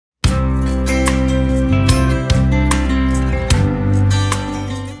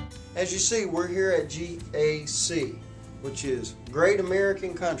As you see, we're here at GAC, which is Great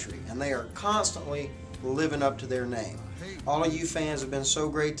American Country, and they are constantly living up to their name. All of you fans have been so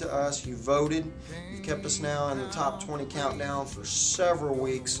great to us. You voted. You've kept us now in the top 20 countdown for several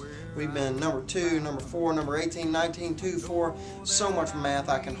weeks. We've been number 2, number 4, number 18, 19, 2, 4. So much math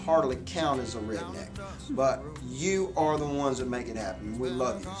I can hardly count as a redneck. But you are the ones that make it happen. We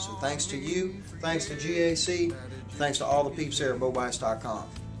love you. So thanks to you, thanks to GAC, thanks to all the peeps here at Bice.com.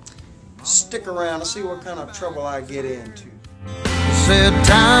 Stick around and see what kind of trouble I get into. Said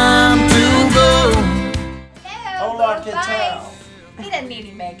time to go. Hola, ¿qué tal? He doesn't need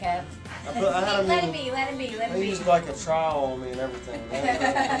any makeup. Let him be. They used like a trial on me and everything.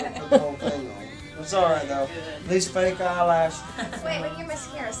 I put the whole thing on. It's alright though. These fake eyelashes. Wait, when your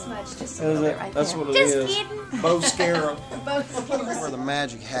mascara smudged just a little bit right That's there. what it Just is. kidding. Mascara. Both Where the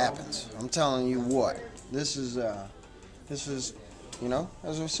magic happens. I'm telling you what. This is, you know,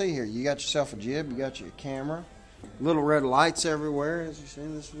 as we see here, you got yourself a jib, you got your camera, little red lights everywhere. As you see,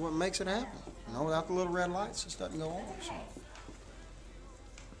 this is what makes it happen. You know, without the little red lights, this doesn't go on. So.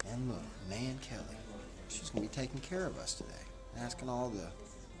 And look, Nan Kelly, she's going to be taking care of us today, asking all the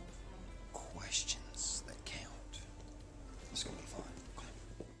questions that count. It's going to be fun.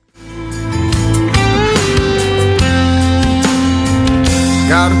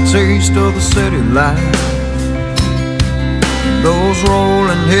 Got a taste of the city life, those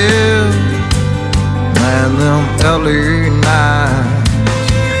rolling hills, and them LA nights.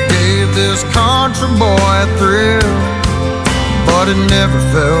 Gave this country boy a thrill, but it never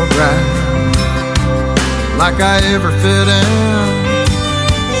felt right, like I ever fit in.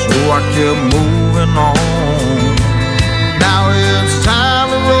 So I kept moving on. Now it's time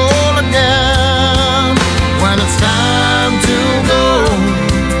to roll